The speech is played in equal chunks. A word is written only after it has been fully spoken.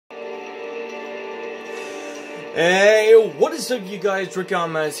Hey, what is up you guys, Rick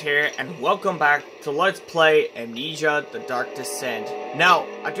here, and welcome back to Let's Play Amnesia, The Dark Descent. Now,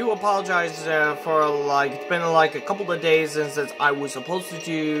 I do apologize for, it's been a couple of days since I was supposed to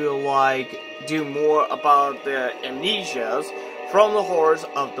do more about the amnesias from the horrors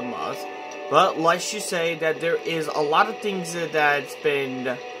of the month. But let's just say that there is a lot of things that's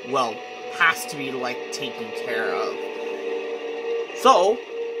been, well, has to be, taken care of. So,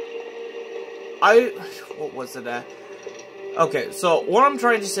 what was it? Okay, so what I'm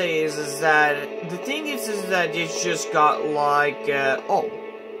trying to say is that the thing is that it's just got oh,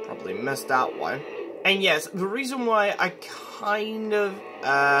 probably missed that one. And yes, the reason why I kind of, hold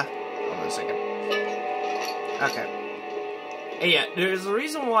on a second. Okay. And yeah, there's a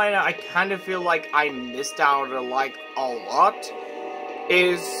reason why I kind of feel like I missed out a lot.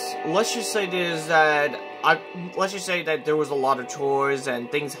 Let's just say that there was a lot of chores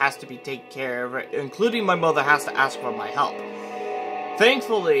and things has to be taken care of, including my mother has to ask for my help.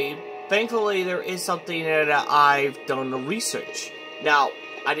 Thankfully, there is something that I've done research. Now,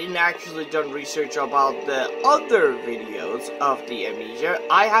 I didn't actually done research about the other videos of the amnesia.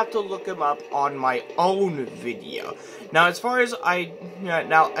 I have to look them up on my own video. Now, as far as I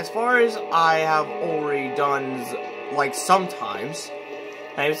have already done, sometimes.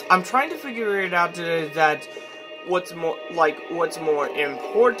 I'm trying to figure it out that what's more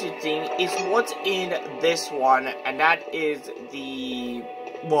important thing is what's in this one, and that is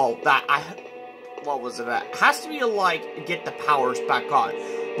has to be get the powers back on.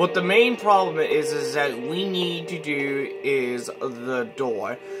 But the main problem is that we need to do is the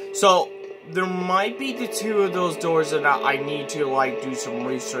door. So there might be the two of those doors that I need to do some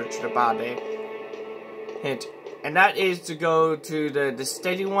research about it. And that is to go to the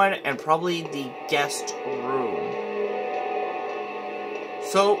steady one and probably the guest room.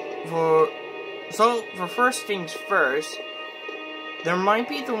 So for first things first, there might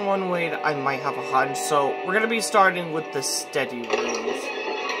be the one way that I might have a hunch. So we're gonna be starting with the steady rooms.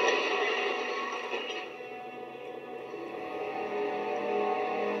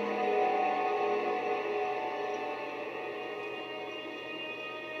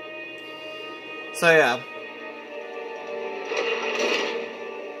 So yeah.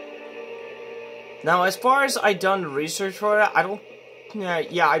 Now, as far as I done research for it, I don't,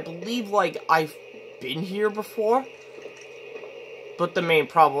 I believe, I've been here before. But the main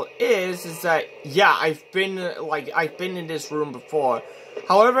problem is that, yeah, I've been in this room before.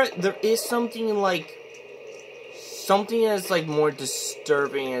 However, there is something that's, more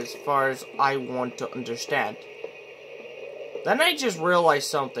disturbing as far as I want to understand. Then I just realized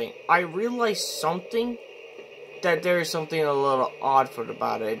something. I realized that there is something a little odd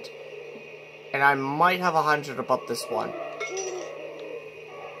about it. And I might have a hunch about this one.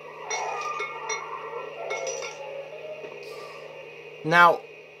 Now,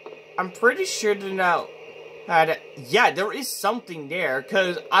 I'm pretty sure that yeah, there is something there,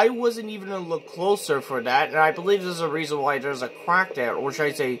 because I wasn't even gonna look closer for that, and I believe there's a reason why there's a crack there, or should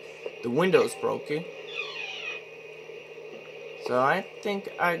I say, the window's broken. So I think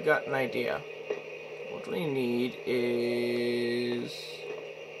I got an idea. What we need is...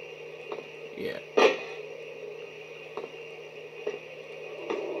 yeah.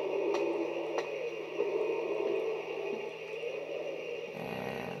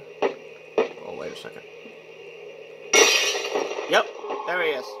 Oh, wait a second. Yep, there he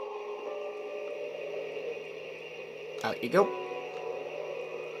is. Out you go.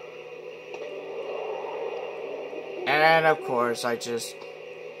 And of course, I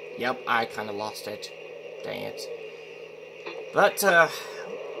kind of lost it. Dang it. But,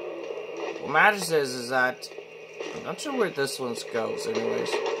 what matters is that I'm not sure where this one goes,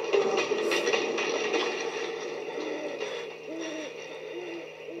 anyways.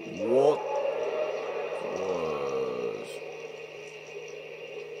 What was...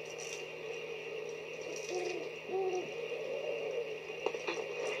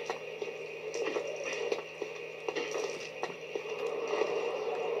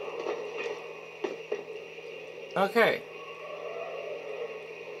 okay.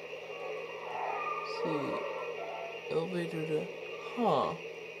 Elevator to... huh.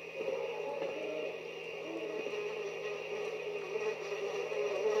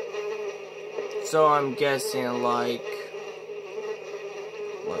 So I'm guessing,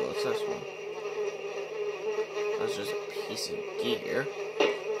 what's this one? That's just a piece of gear.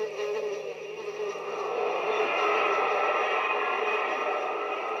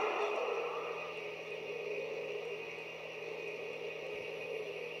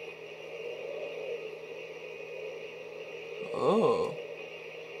 Oh.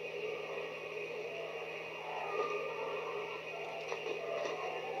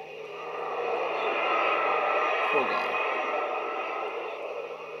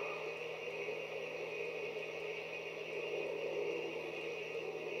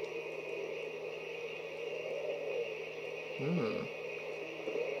 Okay,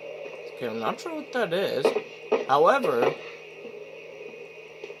 I'm not sure what that is. However...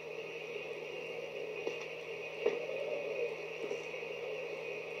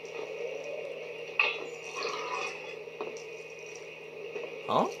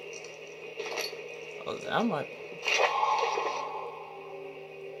 Huh? Oh, that might...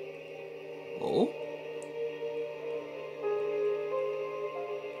 Oh?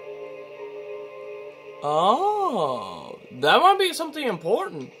 Oh, that might be something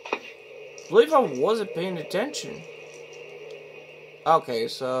important. I believe I wasn't paying attention. Okay,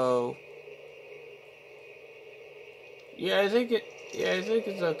 so... Yeah, I think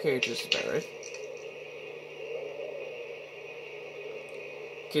it's okay to spare it.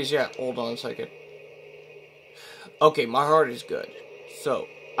 Cause yeah, hold on a second. Okay, my heart is good. So,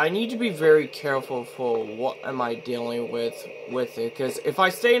 I need to be very careful for what am I dealing with it. Because if I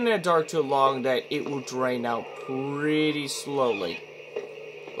stay in the dark too long, that it will drain out pretty slowly.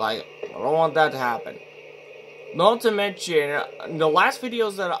 Like, I don't want that to happen. Not to mention, the last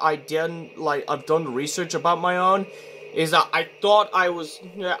videos that I did, like, I've done research about my own, is that I thought I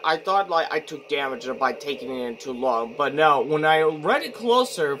took damage by taking it in too long, but no, when I read it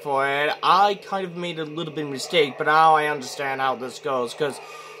closer for it, I kind of made a little bit of mistake, but now I understand how this goes, because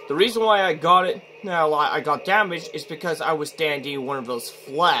the reason why I got it, I got damaged, is because I was standing in one of those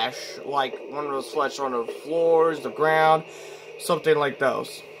flesh on the floors, the ground, something like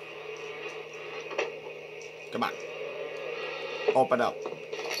those. Come on. Open up.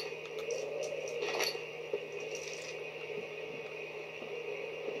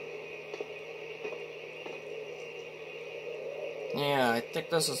 Yeah, I think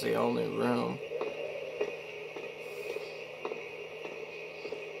this is the only room.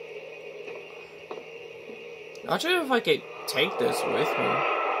 Not sure if I could take this with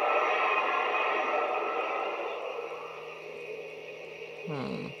me.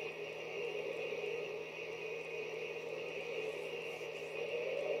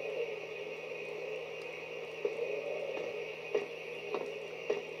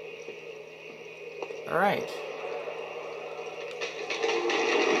 Alright.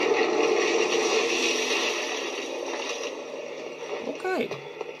 Okay.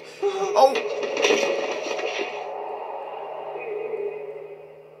 Oh!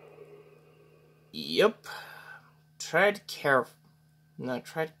 Yep. Tread carefully.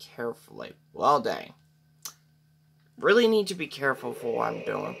 Well, dang. Really need to be careful for what I'm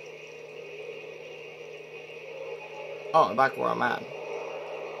doing. Oh, I'm back where I'm at.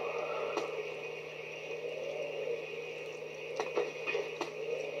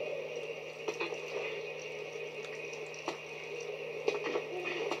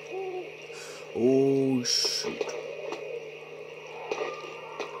 Oh, shoot.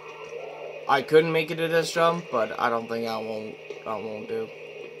 I couldn't make it to this jump, but I don't think I won't do.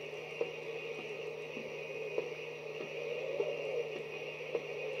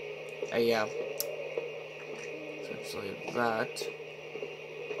 Yeah. Essentially that.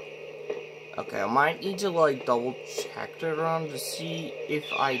 Okay, I might need to, like, double check it around to see if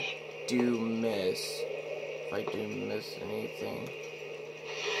I do miss. If I do miss anything.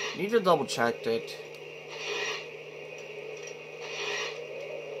 Need to double check it.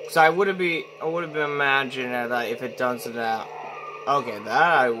 Cause I would have been imagining that if it does that. Okay, that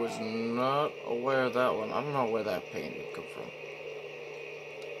I was not aware of that one. I don't know where that pain would come from.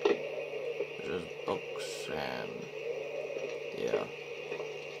 Just books and yeah.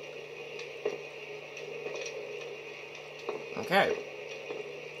 Okay.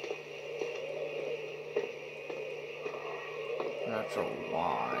 Not sure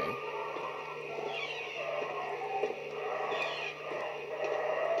why.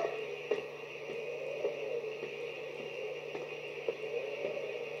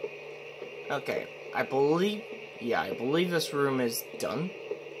 Okay, I believe this room is done.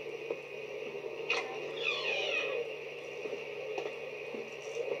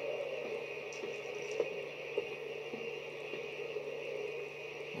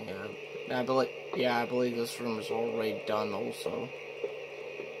 I believe this room is already done also.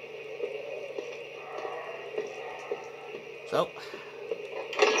 So,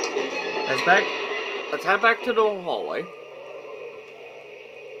 let's head back to the hallway.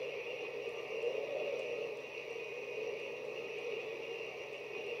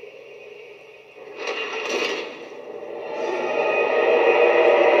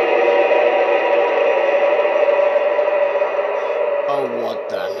 Oh, what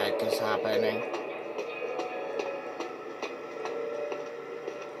the heck is happening?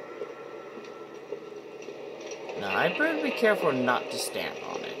 Now, I better be careful not to stand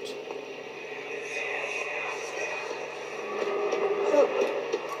on it.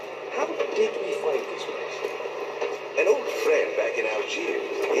 back in Algiers,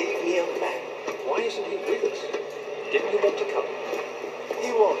 gave me a map. Why isn't he with us? Didn't he want to come?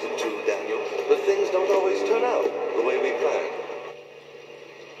 He wanted to, Daniel, but things don't always turn out the way we planned.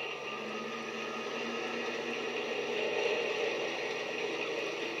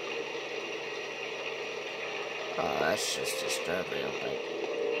 Oh, that's just disturbing, I think.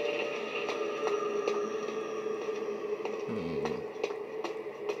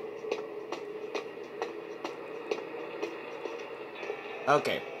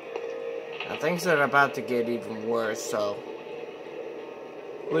 Okay. Now things are about to get even worse, so...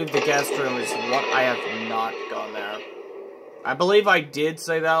 I believe the guest room is what I have not gone there. I believe I did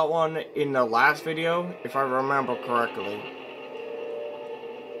say that one in the last video, if I remember correctly.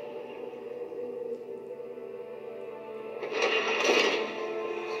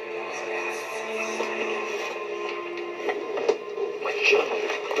 My journal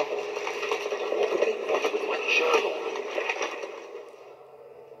is gone. What would they want with my journal?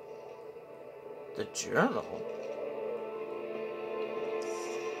 The journal?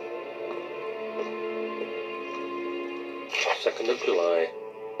 2nd of July,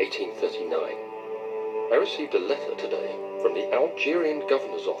 1839. I received a letter today from the Algerian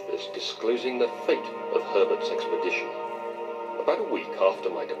governor's office disclosing the fate of Herbert's expedition. About a week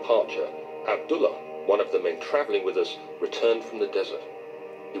after my departure, Abdullah, one of the men travelling with us, returned from the desert.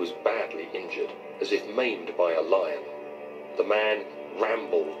 He was badly injured, as if maimed by a lion. The man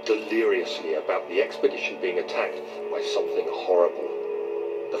rambled deliriously about the expedition being attacked by something horrible.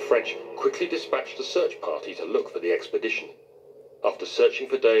 The French quickly dispatched a search party to look for the expedition. After searching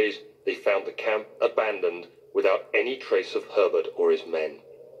for days, they found the camp abandoned without any trace of Herbert or his men.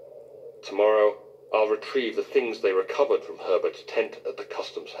 Tomorrow, I'll retrieve the things they recovered from Herbert's tent at the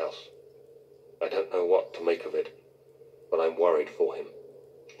customs house. I don't know what to make of it, but I'm worried for him.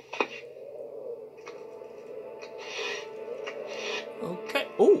 Okay.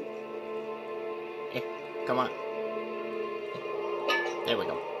 Ooh. Come on. There we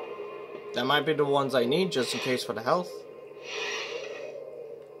go. That might be the ones I need, just in case for the health.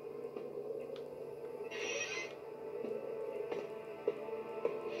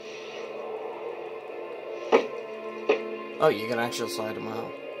 Oh, you can actually slide them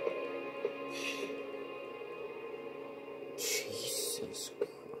out. Jesus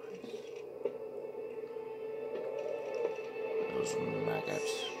Christ. Those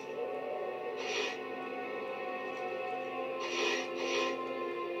maggots.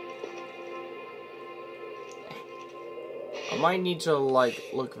 I might need to, like,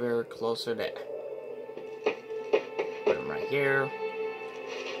 look very closer to... Put them right here.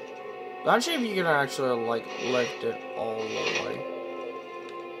 Not sure if you can actually, like, lift it all the way.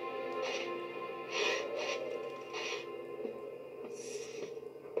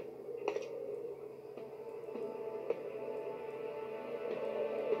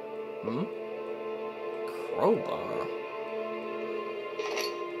 Crowbar.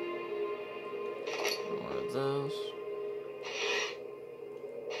 One of those.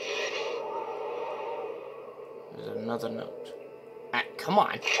 There's another note. Ah, come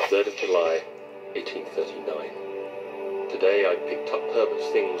on. 3rd of July, 1839. Today I picked up Herbert's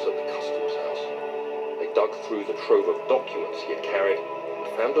things at the customs house. I dug through the trove of documents he had carried and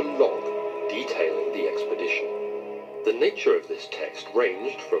found a log detailing the expedition. The nature of this text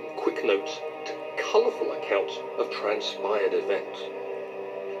ranged from quick notes to colourful accounts of transpired events.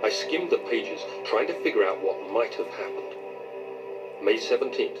 I skimmed the pages, trying to figure out what might have happened. May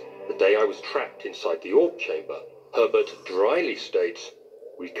 17th, the day I was trapped inside the orb chamber, Herbert dryly states,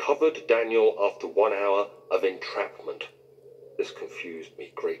 "Recovered Daniel after 1 hour of entrapment." This confused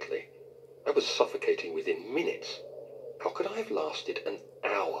me greatly. I was suffocating within minutes. How could I have lasted an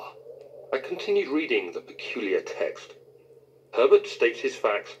hour? I continued reading the peculiar text. Herbert states his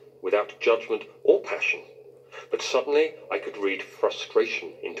facts without judgment or passion, but suddenly I could read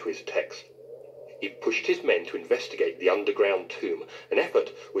frustration into his text. He pushed his men to investigate the underground tomb, an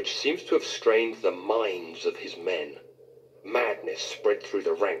effort which seems to have strained the minds of his men. Madness spread through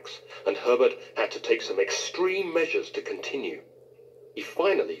the ranks, and Herbert had to take some extreme measures to continue. He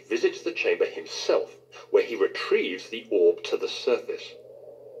finally visits the chamber himself, where he retrieves the orb to the surface.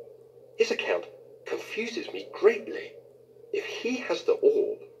 His account confuses me greatly. If he has the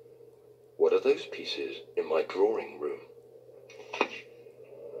orb, what are those pieces in my drawing room?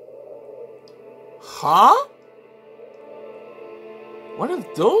 Huh? What are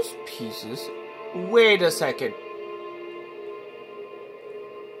those pieces? Wait a second.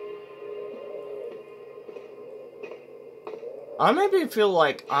 I maybe feel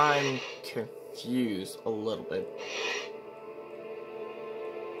like I'm confused a little bit.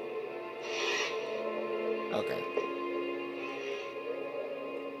 Okay.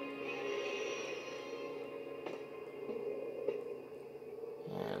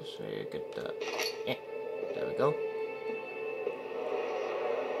 so you get the... there we go.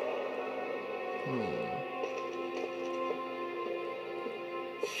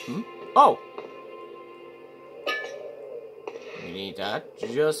 Oh! We need that,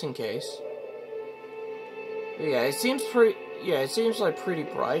 just in case. Yeah, it seems pretty... Yeah, it seems like pretty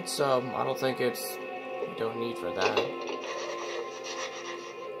bright, so I don't think it's... You don't need for that.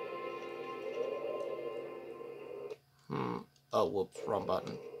 Oh, whoops, wrong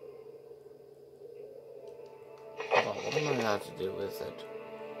button. Hold on, what am I gonna have to do with it?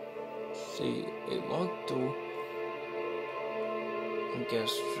 See, a locked door.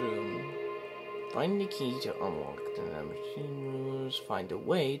 Guest room. Find the key to unlock the machine rules. Find a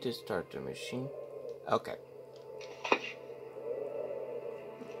way to start the machine. Okay.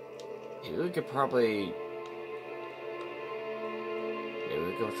 Maybe we could probably... Maybe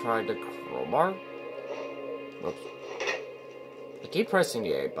we could try the crowbar? Whoops. I keep pressing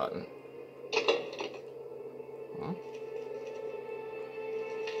the A button.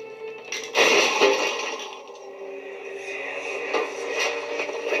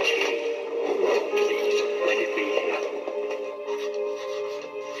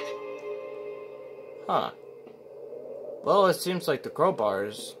 Huh. Well, it seems like the crowbar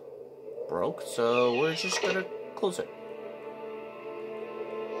is broke, so we're just gonna close it.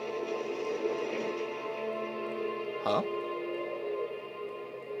 Huh?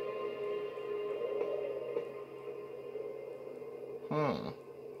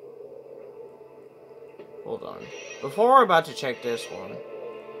 Hold on. Before we're about to check this one.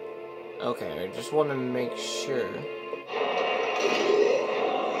 Okay, I just want to make sure.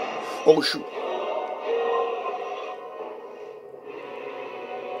 Oh, shoot.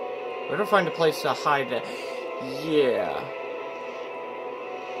 Where to find a place to hide it? Yeah.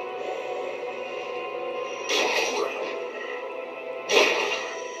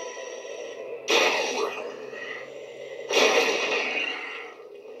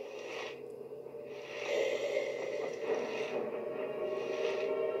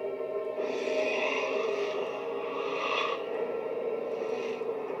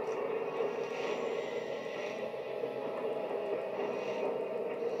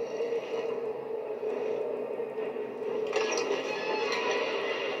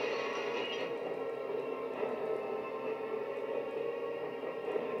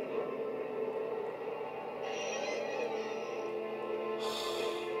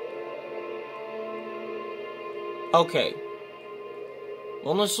 Okay.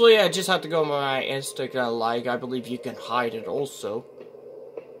 Honestly, I just have to go with my instinct. I believe you can hide it also.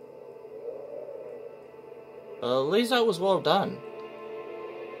 At least that was well done.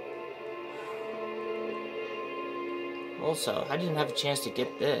 Also, I didn't have a chance to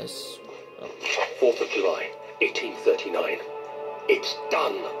get this. 4th of July, 1839. It's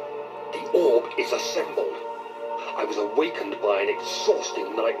done. The orb is assembled. I was awakened by an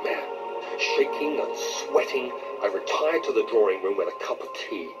exhausting nightmare. Shaking and sweating, I retired to the drawing room with a cup of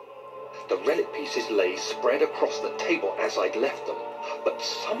tea. The relic pieces lay spread across the table as I'd left them, but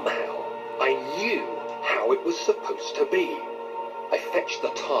somehow I knew how it was supposed to be. I fetched the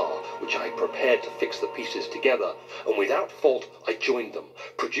tar, which I had prepared to fix the pieces together, and without fault I joined them,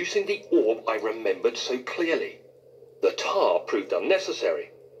 producing the orb I remembered so clearly. The tar proved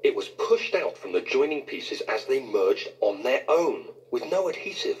unnecessary. It was pushed out from the joining pieces as they merged on their own, with no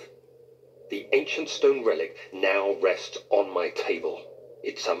adhesive. The ancient stone relic now rests on my table.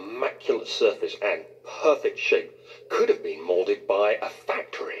 Its immaculate surface and perfect shape could have been molded by a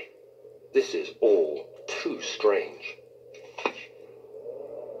factory. This is all too strange.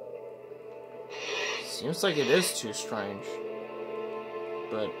 Seems like it is too strange.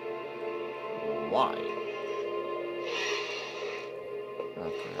 But why?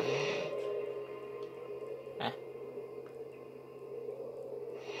 Okay.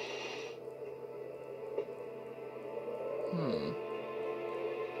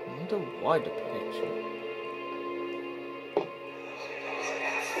 I wonder why the picture.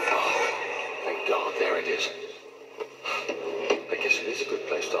 Thank God, there it is. I guess it is a good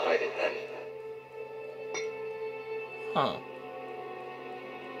place to hide it then. Huh.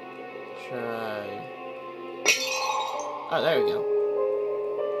 Should I... Oh, there we go.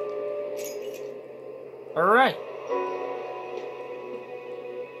 Alright.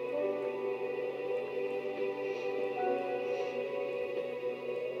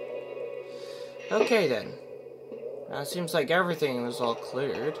 Okay then. Now it seems like everything was all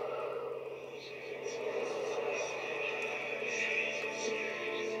cleared.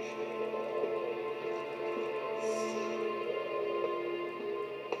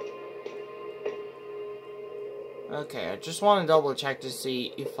 Okay, I just want to double check to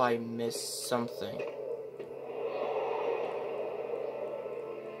see if I missed something.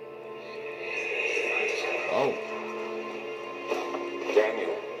 Oh.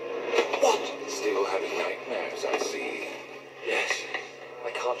 Daniel. What? Still having nightmares, I see. Yes,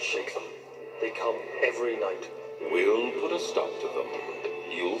 I can't shake them. They come every night. We'll put a stop to them.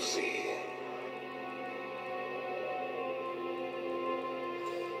 You'll see.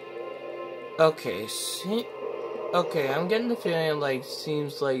 Okay, see? Okay, I'm getting the feeling like,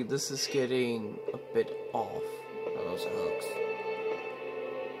 seems like this is getting a bit off. Those hooks.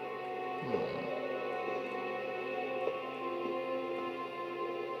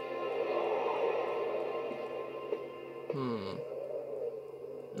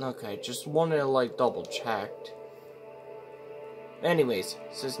 Okay, just wanted to like double checked. Anyways,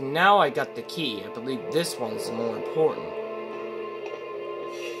 since now I got the key, I believe this one's more important.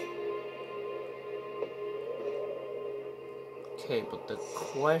 Okay, but the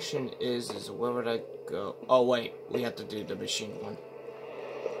question is where would I go? Oh wait, we have to do the machine one.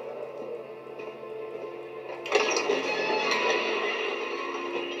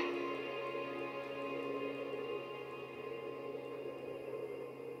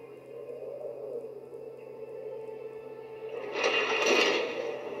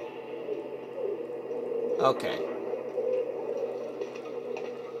 Okay.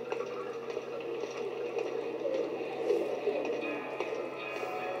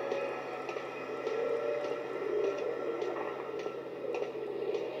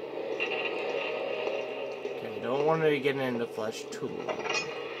 Okay, don't want to get in the flesh too long.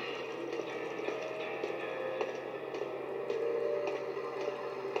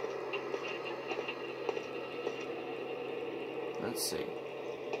 Let's see.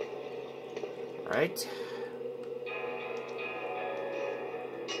 Right.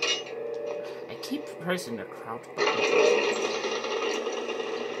 I keep pressing the crouch button.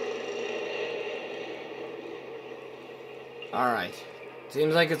 Alright.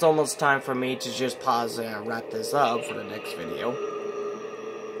 Seems like it's almost time for me to just pause and wrap this up for the next video.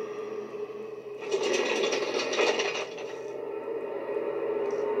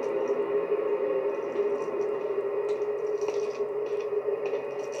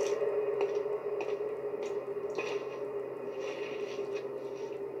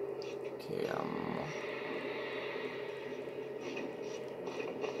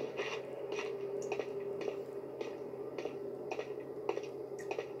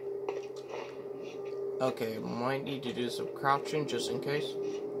 Okay, might need to do some crouching just in case.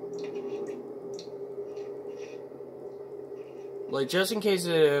 Like, just in case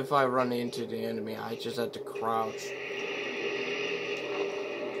if I run into the enemy, I just have to crouch.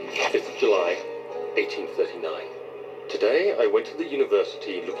 5th of July, 1839. Today, I went to the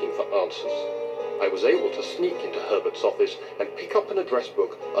university looking for answers. I was able to sneak into Herbert's office and pick up an address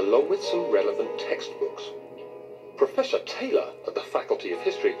book along with some relevant textbooks. Professor Taylor at the Faculty of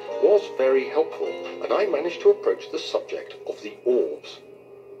History was very helpful, and I managed to approach the subject of the orbs.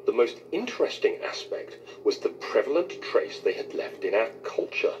 The most interesting aspect was the prevalent trace they had left in our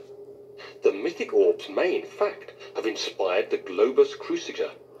culture. The mythic orbs may, in fact, have inspired the globus cruciger,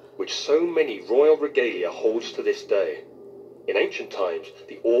 which so many royal regalia holds to this day. In ancient times,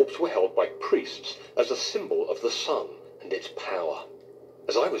 the orbs were held by priests as a symbol of the sun and its power.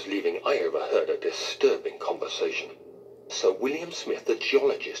 As I was leaving, I overheard a disturbing conversation. Sir William Smith, the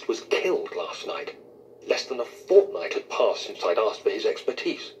geologist, was killed last night. Less than a fortnight had passed since I'd asked for his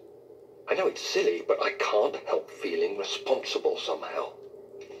expertise. I know it's silly, but I can't help feeling responsible somehow.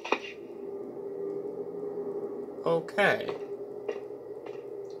 Okay.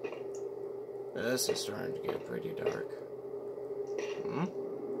 This is starting to get pretty dark.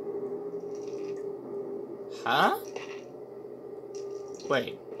 Huh?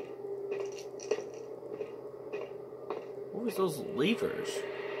 Wait. What was those levers?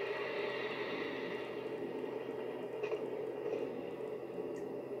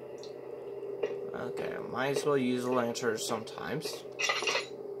 Okay, I might as well use a lantern sometimes.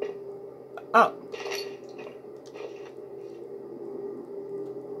 Oh.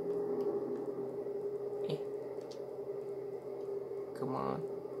 Come on.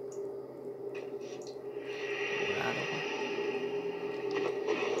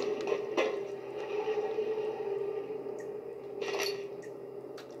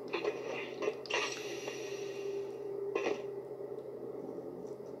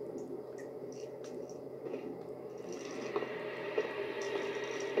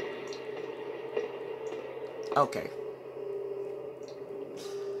 Okay.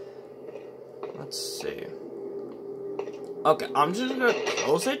 Let's see. Okay, I'm just gonna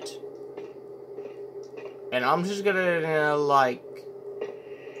close it. And I'm just gonna, like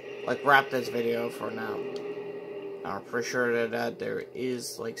wrap this video for now. I'm pretty sure that there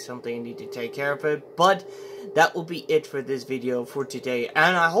is, like, something I need to take care of it. But that will be it for this video for today.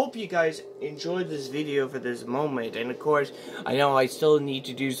 And I hope you guys enjoyed this video for this moment. And, of course, I know I still need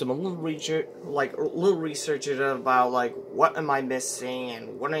to do some little research about, like, what am I missing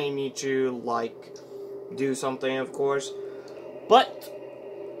and what I need to, like, do something, of course. But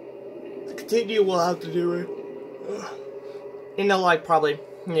to continue, we'll have to do it probably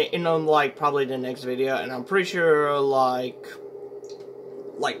the next video, and I'm pretty sure,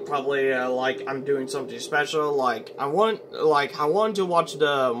 probably I'm doing something special. I want to watch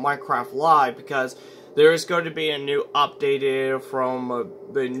the Minecraft Live, because there is going to be a new updated from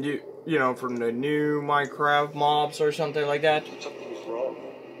the new Minecraft mobs or something like that. Something's wrong.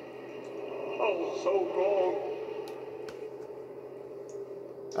 Oh, so wrong.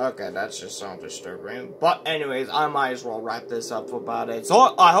 Okay, that's just sound disturbing. But anyways, I might as well wrap this up about it.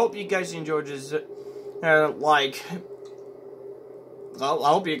 So I hope you guys enjoyed this. I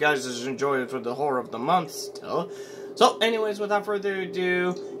hope you guys just enjoyed it for the whole of the month still. So anyways, without further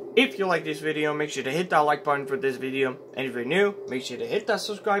ado, if you like this video, make sure to hit that like button for this video. And if you're new, make sure to hit that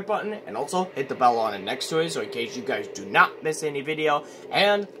subscribe button. And also hit the bell on it next to it, so in case you guys do not miss any video.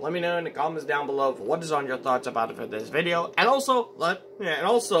 And let me know in the comments down below for what is on your thoughts about it for this video. And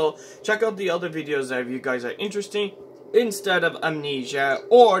also, check out the other videos that if you guys are interested instead of Amnesia.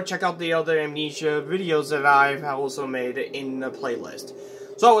 Or check out the other Amnesia videos that I've also made in the playlist.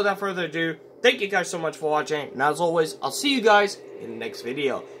 So without further ado, thank you guys so much for watching. And as always, I'll see you guys in the next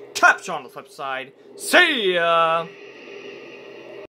video. Catch you on the flip side. See ya!